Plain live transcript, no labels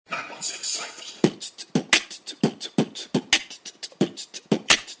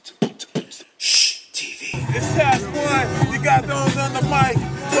It's task one. You got those on the mic.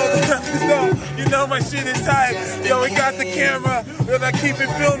 So, you know my shit is tight. Yo, we got the camera. We're gonna keep it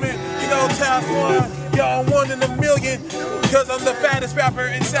filming. You know, task one. Yo, I'm 1 in a million. Cause I'm the fattest rapper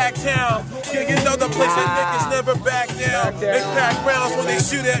in Sacktown. Yeah, you know the place that niggas never back down. They pack rounds when they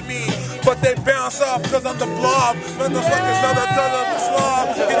shoot at me. But they bounce off cause I'm the blob. Motherfuckers know the color of the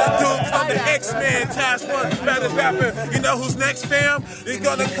slob. And I do cause I'm the X-Man. Task one, fattest rapper. You know who's next, fam? They're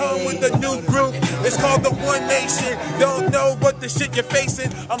gonna come with a new group. It's called the One Nation. Don't know what the shit you're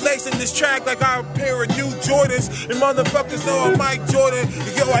facing. I'm lacing this track like I'm a pair of new Jordans. And motherfuckers know I'm Mike Jordan.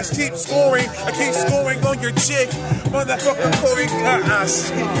 Yo, I keep scoring. I keep scoring on your chick. Motherfucker Corey.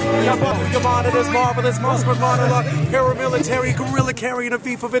 Your monitors, marvelous, monster monologue, paramilitary, guerrilla carrying a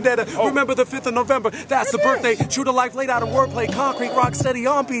V for vendetta. Remember the 5th of November, that's the birthday. True to life, laid out in wordplay, concrete, rock steady,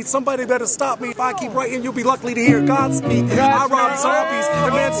 on beat. Somebody better stop me. If I keep writing, you'll be lucky to hear Godspeed. I rob zombies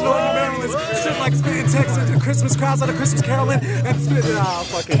and Manson in Maryland. Sit like spitting Texas and Christmas crowds out of Christmas caroling and spit. Ah,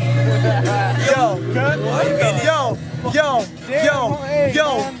 fuck it.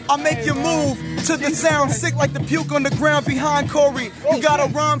 Yo, I make you move to the sound sick like the puke on the ground behind Corey. You gotta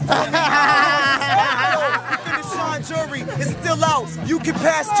run for the jury is still out. You can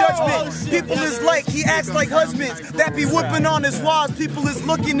pass judgment. People is like, he acts like husbands that be whipping on his wives. People is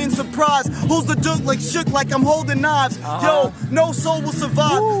looking in surprise. Who's the duke like shook like I'm holding knives? Yo, no soul will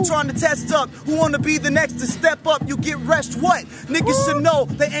survive. Trying to test up. Who wanna be the next to step up? You get rushed. What? Niggas should know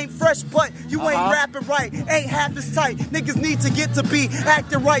they ain't fresh, but you ain't rapping right. Ain't half as tight. Niggas need to get to be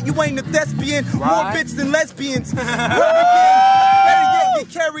acting right. You ain't a thespian. More bitch than lesbians. Get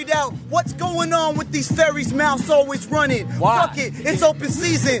carried out. What's going on with these fairies' mouths always running? Fuck it, it's open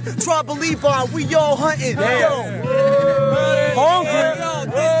season. Tribal Levi, we all hunting. Hungry.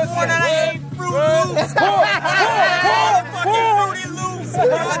 This is when I ain't Fruit Loops. Fruity Loops. I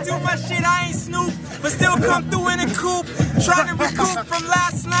do my shit, I ain't Snoop, but still come through in a coupe. Trying to recoup from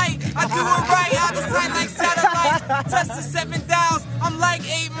last night. I do it right, out of sight like satellite. Touch the 7 dials, I'm like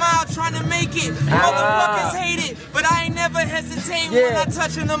 8 Mile trying to make it. Motherfuckers hate it, but I ain't never hesitate when I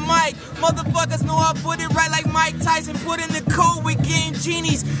touching the mic. Motherfuckers know I put it right like Mike Tyson put in the code with game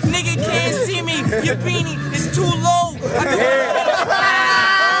genies. Nigga can't see me, your beanie is too low.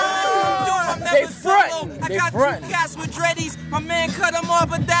 They front. I got 2 cats with dreadies. My man cut them off,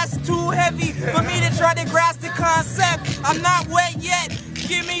 but that's too heavy for me to try to grasp the concept. I'm not wet yet.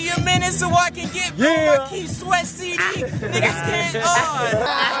 Give me a minute so I can get my Keith Sweat CD. Niggas can't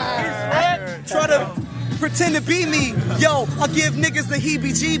Try to pretend to be me. Yo, I'll give niggas the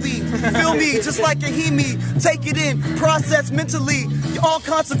heebie-jeebie. Feel me, just like a hemi. Take it in, process mentally. All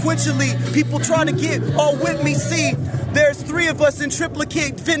consequentially, people try to get all with me. See, there's 3 of us in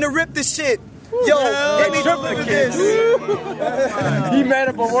triplicate. Finna rip this shit. Yo, let me triplicate this. He made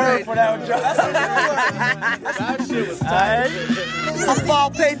up a word for that joke. That shit was tight. I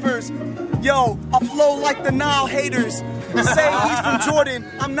file papers. Yo, I flow like the Nile haters. Say he's from Jordan,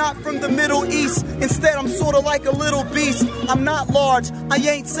 I'm not from the Middle East. Instead, I'm sorta like a little beast. I'm not large, I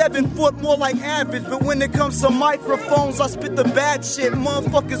ain't 7 foot, more like average. But when it comes to microphones, I spit the bad shit.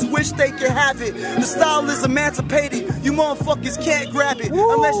 Motherfuckers wish they could have it. The style is emancipated, you motherfuckers can't grab it.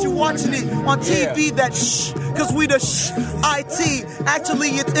 Unless you're watching it on TV, that shh, cause we the shh, IT.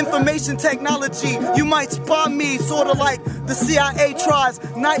 Actually, it's information technology. You might spot me, sorta like the CIA tries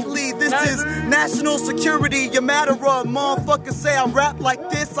nightly. This is national security, your matter of. Motherfuckers say I rap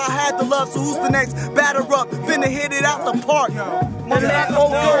like this, I had the love, so who's the next batter up? Finna hit it out the park. My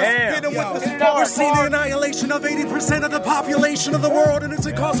man hit him with the spark. We're seeing the annihilation of 80% of the population of the world, and it's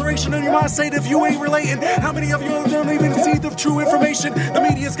incarceration. And you might say that if you ain't relating, how many of you don't even see the true information? The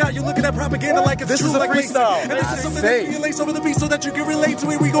media's got you looking at propaganda like it's this true. Is a like freestyle. And this is something that you lace over the beat so that you can relate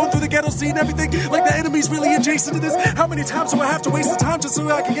to it. We go through the ghetto scene, everything like the enemy's really adjacent to this. How many times do I have to waste the time just so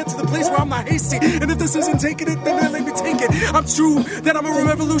I can get to the place where I'm not hasty? And if this isn't taking it, then let me take it. I'm true that I'm a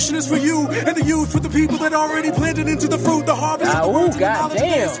revolutionist for you and the youth, for the people that already planted into the fruit, the harvest of the words and the knowledge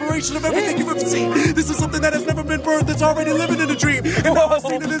and the inspiration of everything you've ever seen. This is something that has never been birthed, that's already living in a dream. And now I've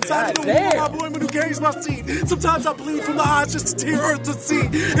seen it inside of the womb, my boy who carries my seed. Sometimes I bleed from the eyes just to tear earth to see.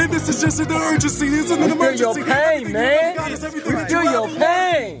 And this is just an urgency, this is an emergency. Feel your pain, man. Feel your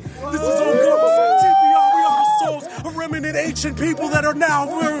pain. This is all good. TPR, we are the souls of remnant ancient people that are now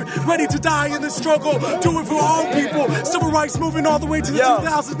ready to die in this struggle. Do it for all people. Civil rights moving all the way to the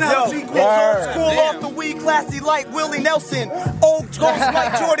 2000s now. School off the weed, classy like Willie Nelson. Old ghost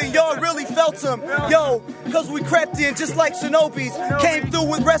like Jordan, y'all really felt him. Yo, cause we crept in just like shinobis. Came through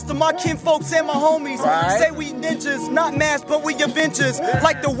with rest of my kinfolks and my homies. Say we ninjas, not masked, but we Avengers.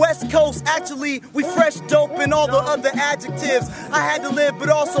 Like the West Coast, actually, we fresh, dope, and all the other adjectives. I had to live, but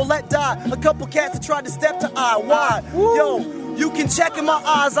also let die. A couple cats that tried to step to I. Why? Yo, you can check in my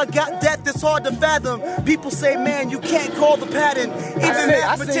eyes, I got death that's hard to fathom. People say, man, you can't call the pattern. Even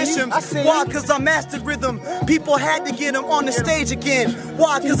mathematicians. Why? Cause I mastered rhythm. People had to get him on the stage again.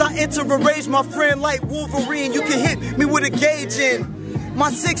 Why? Cause I enter a rage, my friend, like Wolverine. You can hit me with a gauge in. My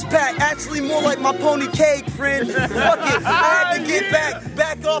six-pack, actually more like my pony cake, friend. Fuck it, I had to get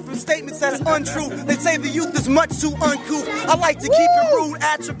back off from statements that's untrue. They say the youth is much too uncouth. I like to keep it rude,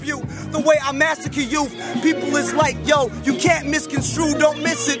 attribute the way I massacre youth. People is like, yo, you can't misconstrue, don't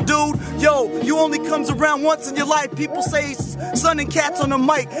miss it, dude. Yo, you only comes around once in your life. People say son and cats on the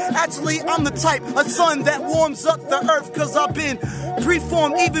mic. Actually, I'm the type, a sun that warms up the earth. Cause I've been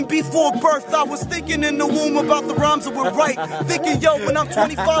preformed even before birth. I was thinking in the womb about the rhymes that would write. Thinking, yo, when I'm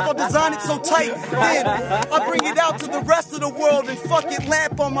 25, I'll design it so tight. Then I bring it out to the rest of the world and fucking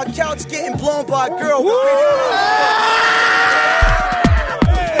lamp on my couch getting blown by a girl.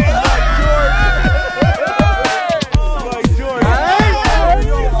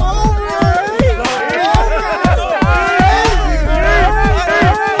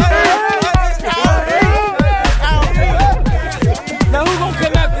 Now who gonna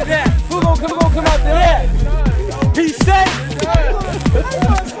come after that? Who gonna come after that? He said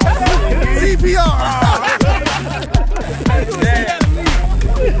CPR.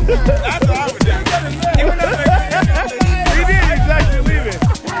 That's what I was doing. He did exactly leave it.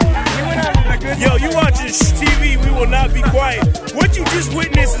 Yo, you watching TV, we will not be quiet. What you just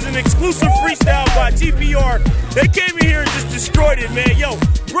witnessed is an exclusive freestyle by TPR. They came in here and just destroyed it, man. Yo,